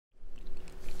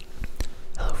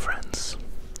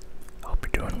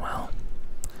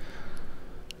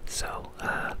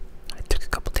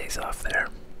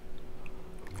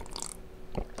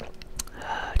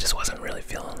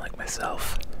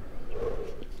myself,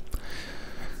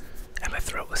 and my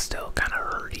throat was still kind of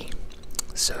hurty.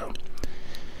 So,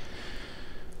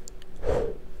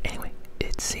 anyway,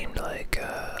 it seemed like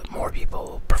more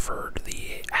people preferred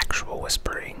the actual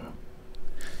whispering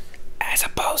as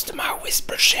opposed to my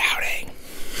whisper shouting.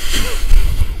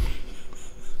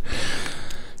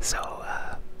 So,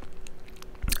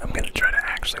 I'm gonna try to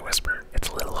actually whisper. It's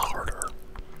a little harder.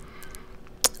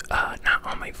 Not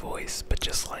on my voice, but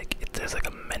just like, there's like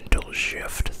a mental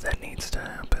shift that needs to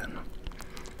happen.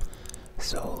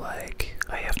 So, like,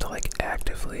 I have to like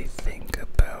actively think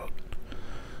about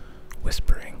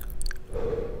whispering.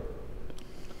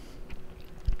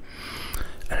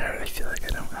 And I really feel like I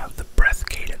don't have the breath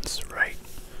cadence right.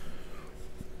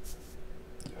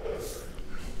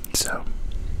 So,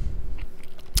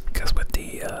 because with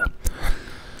the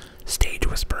stage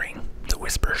whispering, the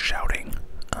whisper shouting,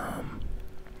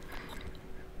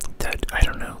 that, I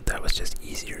don't know, that was just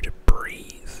easier to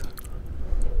breathe.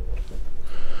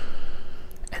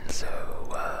 And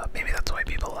so, maybe that's why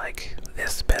people like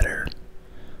this better,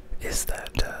 is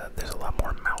that there's a lot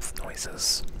more mouth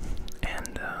noises,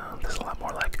 and there's a lot more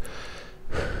like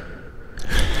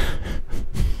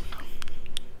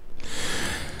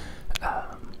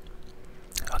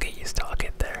I'll get used to it, I'll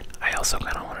get there. I also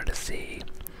kind of wanted to see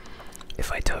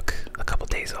if I took a couple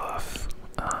days off,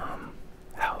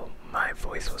 how my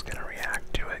voice was going to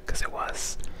react to it, because it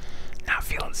was not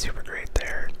feeling super great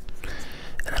there.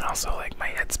 And then also, like, my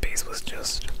headspace was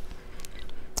just,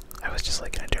 I was just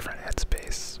like in a different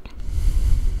headspace.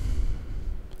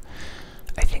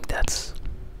 I think that's,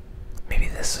 maybe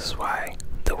this is why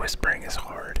the whispering is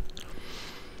hard,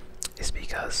 is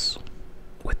because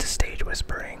with the stage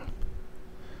whispering,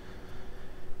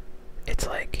 it's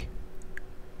like,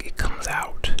 it comes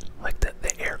out, like the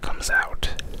air comes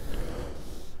out.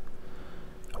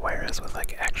 Whereas with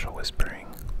like actual whispering,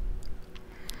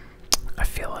 I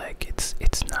feel like it's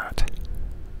not,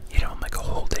 you know, I'm like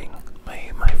holding,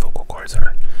 my vocal cords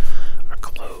are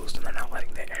closed and they're not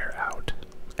letting the air out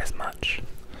as much.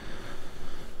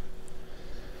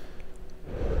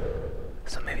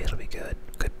 So maybe it'll be good.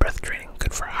 Good breath training,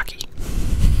 good for hockey.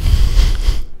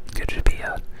 Good to be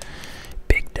a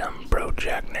big dumb bro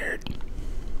jack nerd,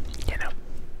 you know.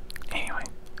 Anyway.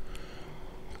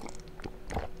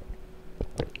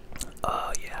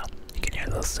 Yeah, you can hear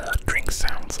those drink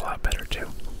sounds a lot better too.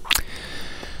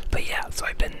 But yeah, so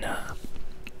I've been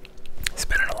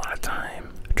spending a lot of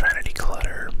time trying to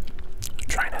declutter,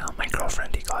 trying to help my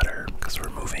girlfriend declutter, because we're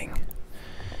moving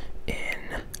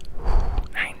in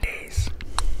 9 days.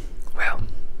 Well,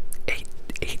 8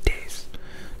 days,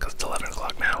 because it's 11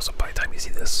 o'clock now, so by the time you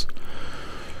see this.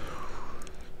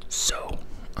 So,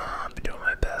 I've been doing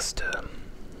my best to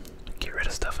get rid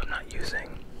of stuff I'm not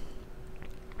using.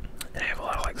 And I have a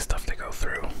lot of like stuff to go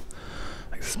through.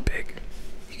 Like this big,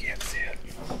 you can't see it.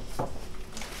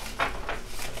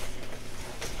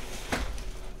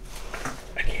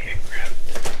 I can't grab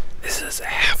it. This is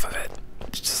half of it.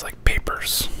 It's just like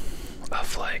papers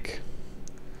of like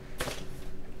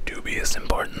dubious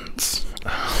importance.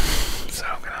 So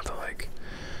I'm gonna have to like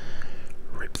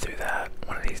rip through that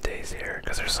one of these days here,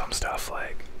 because there's some stuff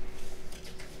like,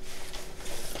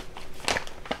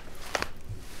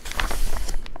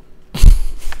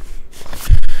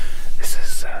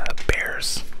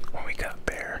 bears, when we got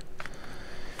bear.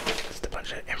 Just a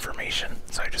bunch of information,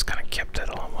 so I just kind of kept it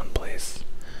all in one place.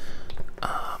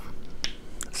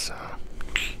 So,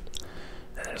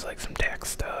 and there's like some tax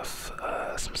stuff,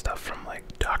 some stuff from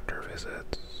like doctor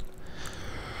visits,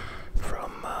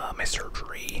 from my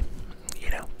surgery, you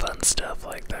know, fun stuff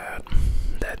like that,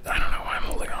 that I don't know why I'm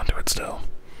holding on to it still.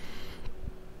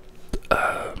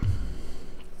 And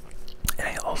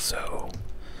I also,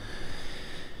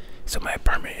 so my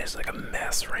apartment is like a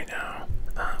mess right now.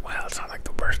 Well, it's not like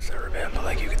the worst it's ever been, but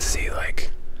like you can see,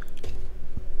 like,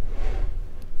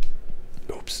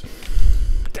 oops,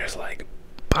 there's like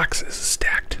boxes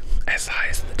stacked as high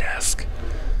as the desk.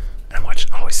 And I'm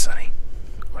watching Always Sunny.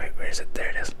 Wait, where is it? There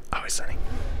it is. Always Sunny.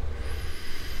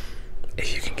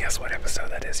 If you can guess what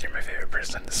episode that is, you're my favorite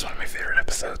person. This is one of my favorite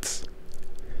episodes.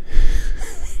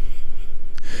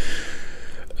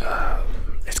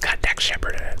 It's got Dak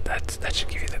Shepard in it. That should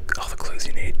give you all the clues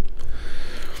you need.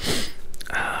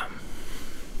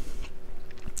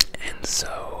 And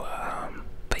so,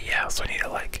 but yeah, so I need to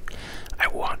like, I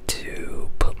want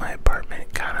to put my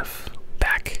apartment kind of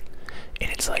back in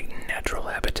its like natural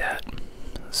habitat,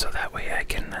 so that way I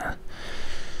can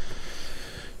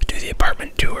do the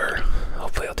apartment tour.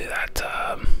 Hopefully I'll do that.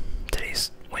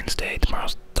 Today's Wednesday,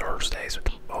 tomorrow's Thursday, so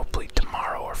hopefully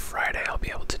tomorrow or Friday I'll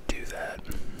be able to do that,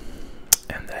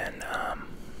 and then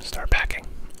start packing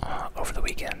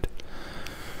weekend.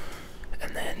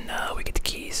 And then we get the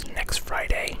keys next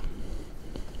Friday.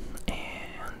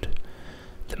 And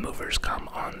the movers come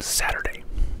on Saturday.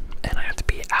 And I have to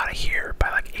be out of here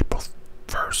by like April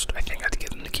 1st. I think I have to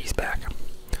give them the keys back.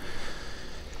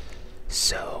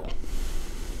 So,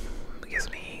 it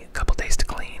gives me a couple days to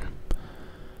clean.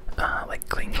 Like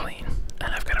clean.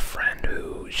 And I've got a friend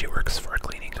who, she works for a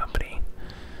cleaning company.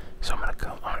 So I'm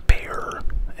gonna pay her,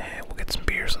 and we'll get some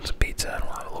beers and some pizza, and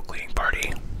we'll have a little cleaning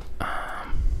party.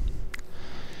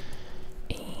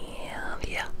 And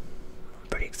yeah, I'm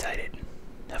pretty excited.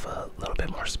 Have a little bit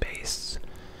more space.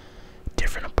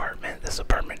 Different apartment. This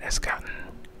apartment has gotten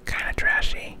kind of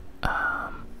trashy.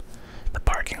 The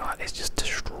parking lot is just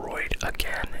destroyed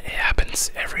again. It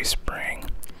happens every spring.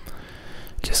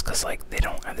 Just because, like, there's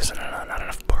not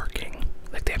enough parking.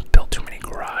 Like, they have built too many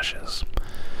garages.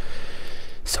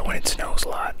 So when it snows a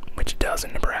lot, which it does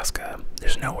in Nebraska,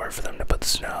 there's nowhere for them to put the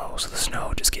snow. So the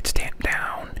snow just gets tamped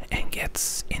down and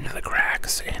gets into the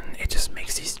cracks, and it just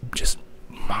makes these just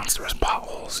monstrous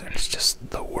potholes, and it's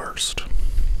just the worst.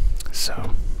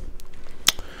 So,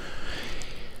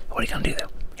 what are you gonna do though?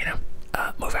 You know,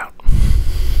 move out.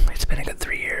 It's been a good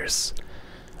 3 years.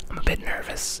 I'm a bit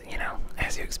nervous, you know,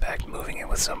 as you expect, moving in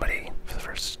with somebody for the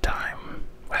first time.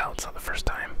 Well, it's not the first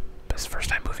time, but it's the first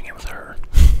time moving in with her.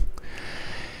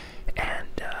 And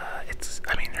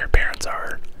her parents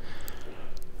are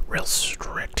real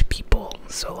strict people.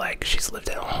 So like, she's lived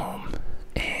at home,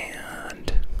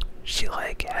 and she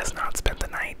like has not spent the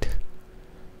night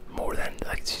more than,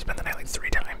 like, she spent the night like 3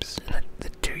 times in the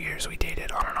 2 years we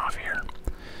dated on and off here.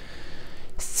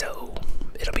 So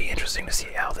it'll be interesting to see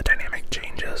how the dynamic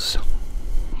changes,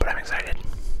 but I'm excited.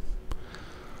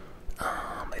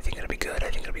 I think it'll be good. I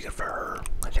think it'll be good for her.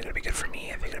 I think it'll be good for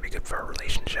me. I think it'll be good for our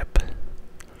relationship.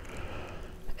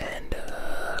 And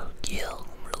yeah,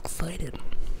 I'm real excited.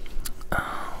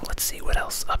 Let's see what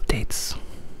else. Updates.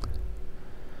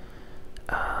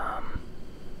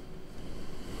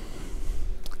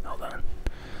 Hold on.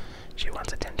 She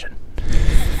wants attention.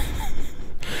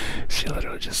 She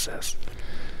literally just says,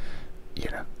 you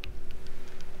know,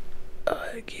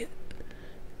 you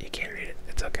can't read it.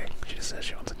 It's okay. She just says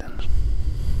she wants attention.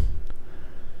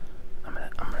 I'm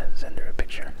gonna send her a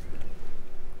picture.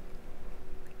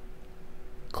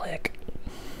 Click.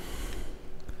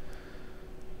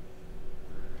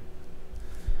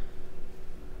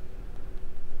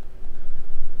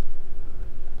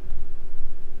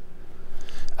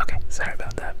 Okay, sorry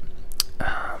about that.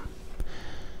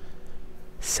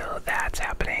 So that's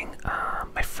happening.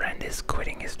 My friend is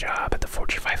quitting his job at the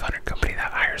Fortune 500 company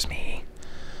that hires me.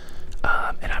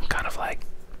 And I'm kind of like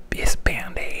his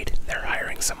band-aid. They're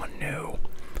hiring someone new,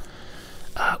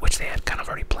 which they had kind of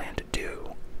already planned to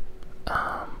do.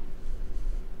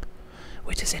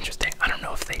 Which is interesting. I don't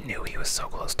know if they knew he was so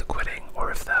close to quitting,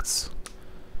 or if that's...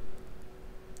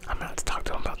 I'm gonna have to talk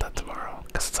to him about that tomorrow.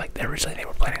 Because it's like, originally they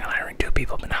were planning on hiring 2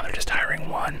 people, but now they're just hiring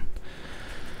 1.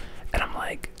 And I'm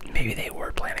like, maybe they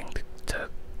were planning to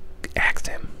axe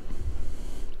him.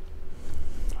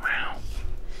 Wow.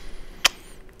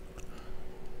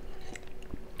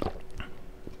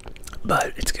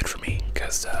 But it's good for me,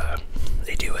 because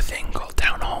they do a thing called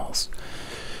town halls,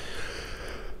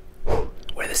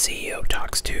 where the CEO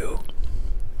talks to,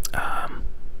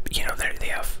 you know, they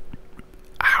have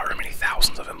however many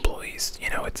thousands of employees. You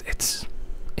know, it's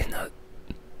in the,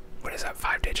 what is that,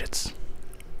 5 digits?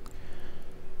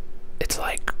 It's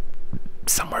like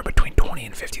somewhere between 20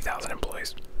 and 50,000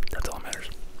 employees. That's all that matters.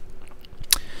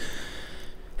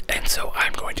 And so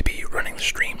I'm going to be running the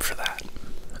stream for that,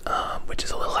 which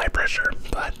is a little high pressure,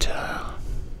 but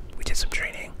we did some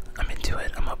training. I'm into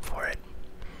it. I'm up for it.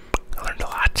 I learned a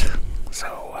lot.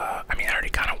 So, I mean, I already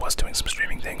kind of was doing some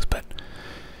streaming things, but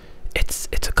it's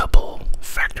a couple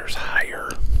factors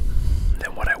higher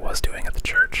than what I was doing at the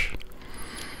church.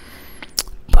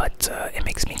 But it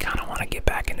makes me kind of want to get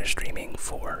back into streaming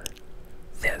for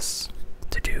this.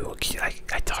 To do,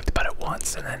 I talked about it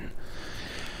once, and then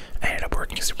I ended up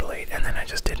working super late, and then I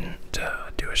just didn't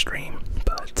do a stream.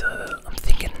 But I'm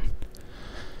thinking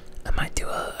I might do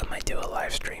a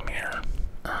live stream here.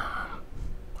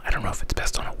 I don't know if it's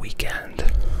best on a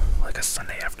weekend, like a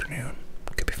Sunday afternoon.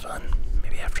 It could be fun,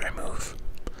 maybe after I move.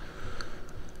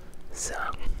 So,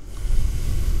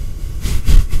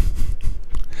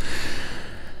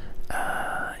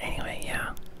 anyway,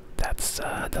 yeah, those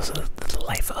are the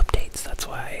life updates. That's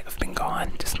why I've been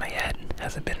gone. Just my head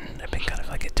hasn't been. I've been kind of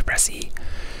like a depressy,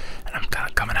 and I'm kind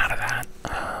of coming out of that.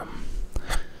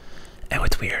 And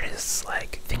what's weird is,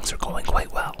 like, things are going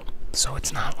quite well. So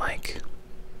it's not like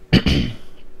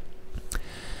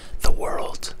the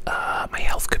world. My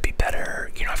health could be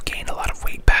better. You know, I've gained a lot of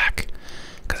weight back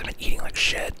because I've been eating like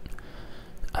shit.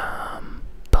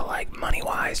 But like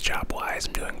money-wise, job-wise,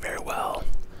 I'm doing very well.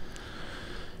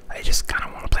 I just kind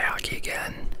of want to play hockey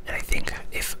again, and I think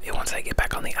if once I get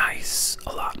back on the ice,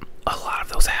 a lot of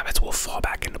those habits will fall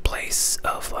back into place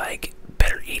of like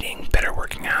better eating, better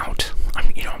working out.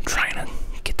 I'm trying to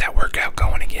get that workout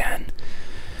going again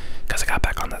because I got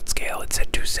back on that scale. It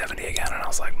said 270 again, and I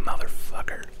was like,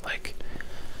 motherfucker, like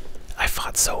I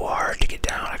fought so hard to get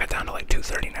down. I got down to like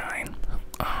 239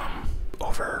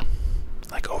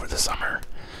 over the summer,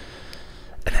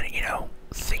 and then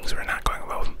things were not going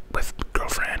well with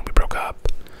girlfriend. We broke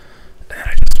up, and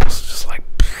I was just like,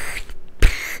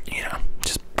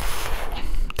 just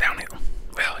downhill.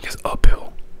 Well, I guess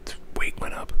uphill. Weight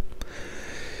went up.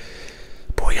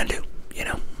 But what are you gonna do?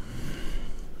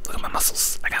 Look at my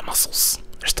muscles. I got muscles.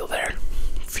 They're still there.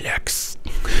 Flex.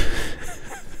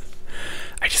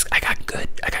 I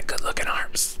got good looking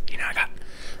arms.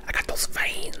 I got those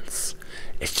veins.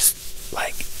 It's just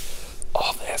like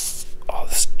all this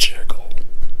jiggle.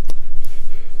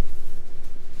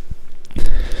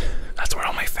 That's where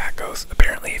all my fat goes.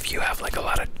 Apparently, if you have like a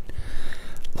lot of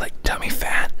like tummy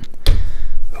fat,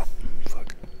 oh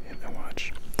fuck, hit my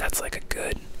watch. That's like a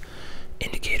good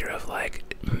indicator of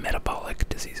like metabolic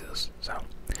diseases. So,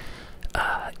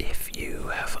 if you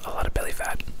have a lot of belly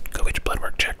fat, go get your blood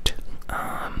work checked,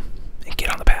 and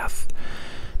get on the path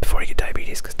before you get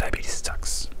diabetes, because diabetes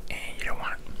sucks and you don't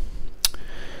want it.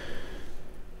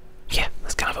 Yeah,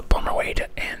 that's kind of a bummer way to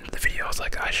end the video. I was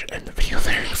like, I should end the video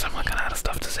there because I'm like out of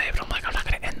stuff to say, but I'm like, I'm not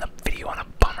gonna end the video on a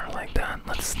bummer like that.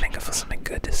 Let's think of something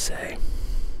good to say.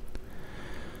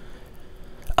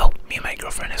 Oh, me and my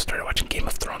girlfriend have started watching Game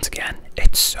of Thrones again.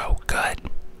 It's so good.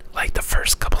 Like the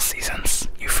first couple seasons,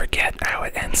 you forget how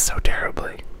it ends so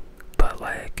terribly. But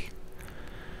like,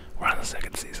 we're on the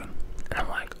second season, and I'm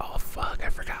like, oh fuck, I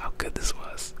forgot how good this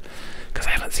was. Because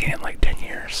I haven't seen it in like 10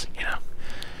 years,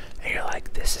 And you're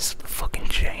like, this is fucking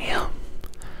jam.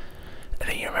 And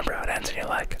then you remember how it ends, and you're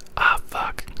like, ah,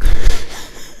 fuck.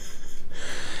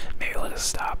 Maybe we'll just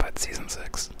stop at season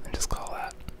 6 and just call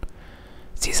that.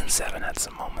 Season 7 had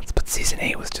some moments, but season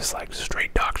 8 was just like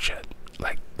straight dog shit,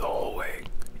 like the whole way.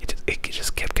 It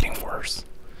just kept getting worse.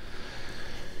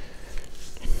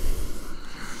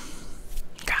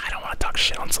 God, I don't want to talk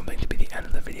shit on something to be the end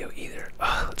of the video either.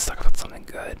 Ugh, let's talk about something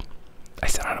good. I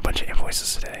sent out a bunch of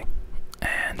invoices today,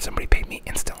 and somebody paid me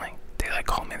instantly. They like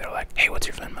called me, they're like, hey, what's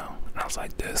your Venmo? And I was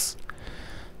like, this.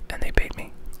 And they paid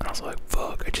me. And I was like,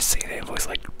 fuck, I just seen the invoice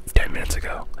like 10 minutes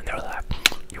ago. And they were like,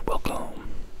 you're welcome.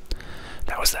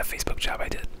 That was that Facebook job I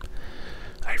did.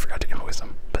 I forgot to invoice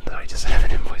him, but I just had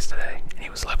an invoice today, and he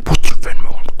was like, what's your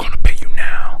Venmo? I'm gonna pay you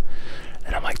now.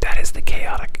 And I'm like, that is the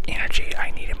chaotic energy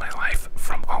I need in my life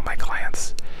from all my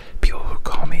clients. People who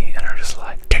call me and are just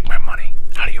like, take my money,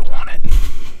 how do you want it?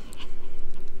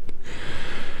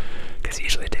 Because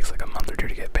usually it takes like a month or two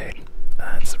to get paid.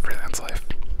 It's a freelance life.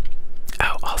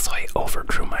 Oh, also I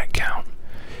overdrew my account,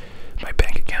 my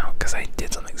bank account, because I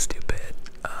did something stupid.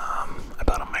 I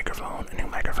bought a new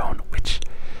microphone, which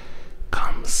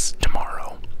comes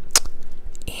tomorrow,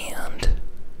 and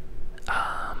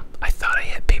I thought I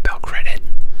hit PayPal credit,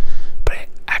 but I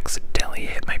accidentally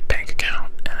hit my bank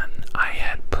account, and I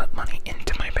had put money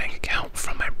into my bank account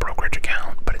from my brokerage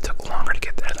account, but it took longer to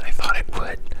get there than I thought it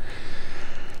would,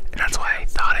 and that's why I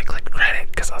thought I clicked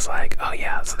credit, because I was like, oh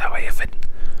yeah, so that way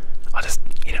I'll just,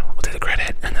 I'll do the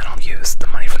credit, and then I'll use the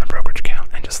money from the brokerage account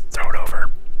and just throw it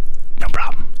over, no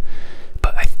problem.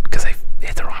 But because I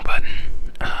hit the wrong button,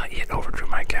 it overdrew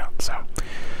my account, so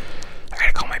I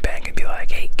gotta call my bank and be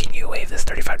like, hey, can you waive this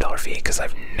 $35 fee? Because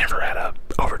I've never had a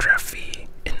overdraft fee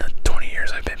in the 20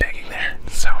 years I've been banking there.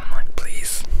 So I'm like,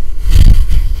 please.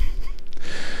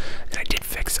 And I did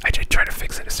try to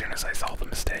fix it as soon as I saw the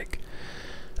mistake.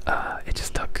 It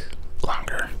just took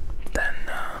longer than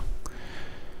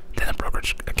the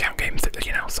brokerage account came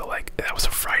through, so like that was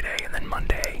a Friday, and then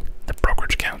Monday the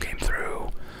brokerage account came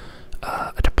through,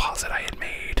 a deposit I had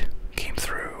made came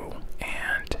through,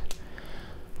 and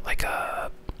like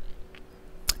a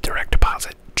direct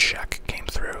deposit check came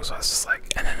through, so I was just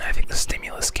like, and then I think the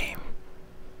stimulus came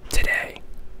today,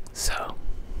 so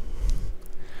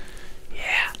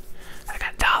yeah, I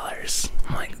got dollars.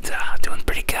 I'm like, doing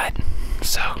pretty good,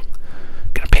 so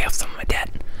gonna pay off some of my debt.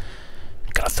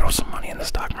 Gotta throw some money in the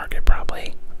stock market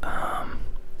probably. And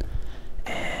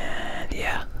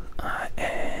yeah, I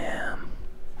am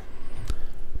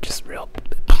just real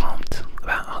pumped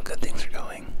about how good things are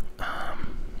going.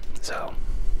 So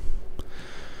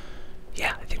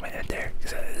yeah, I think I might end there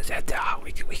because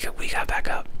we got back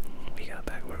up. We got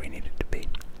back where we needed to be.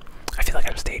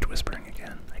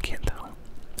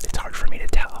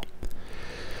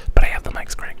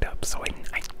 things cranked up, so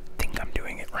I think I'm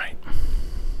doing it right.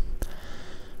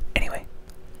 Anyway,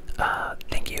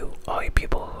 thank you, all you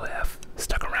people who have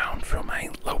stuck around through my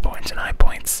low points and high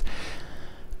points.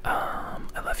 I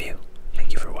love you.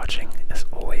 Thank you for watching, as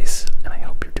always, and I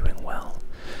hope you're doing well.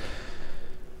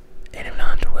 And if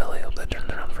not, well, I hope that turns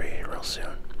around for you real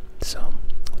soon. So,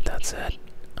 with that said,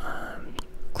 I'm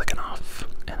clicking off,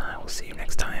 and I will see you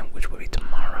next time, which will be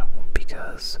tomorrow,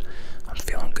 because I'm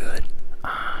feeling good,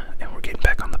 and we're getting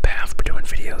back on the path. We're doing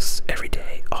videos every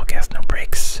day, all gas, no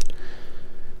breaks.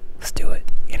 Let's do it,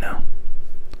 you know?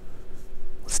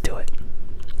 Let's do it.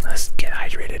 Let's get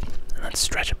hydrated, and let's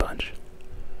stretch a bunch.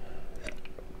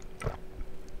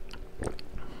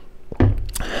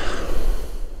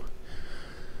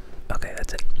 Okay,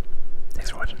 that's it.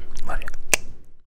 Thanks for watching. Love you.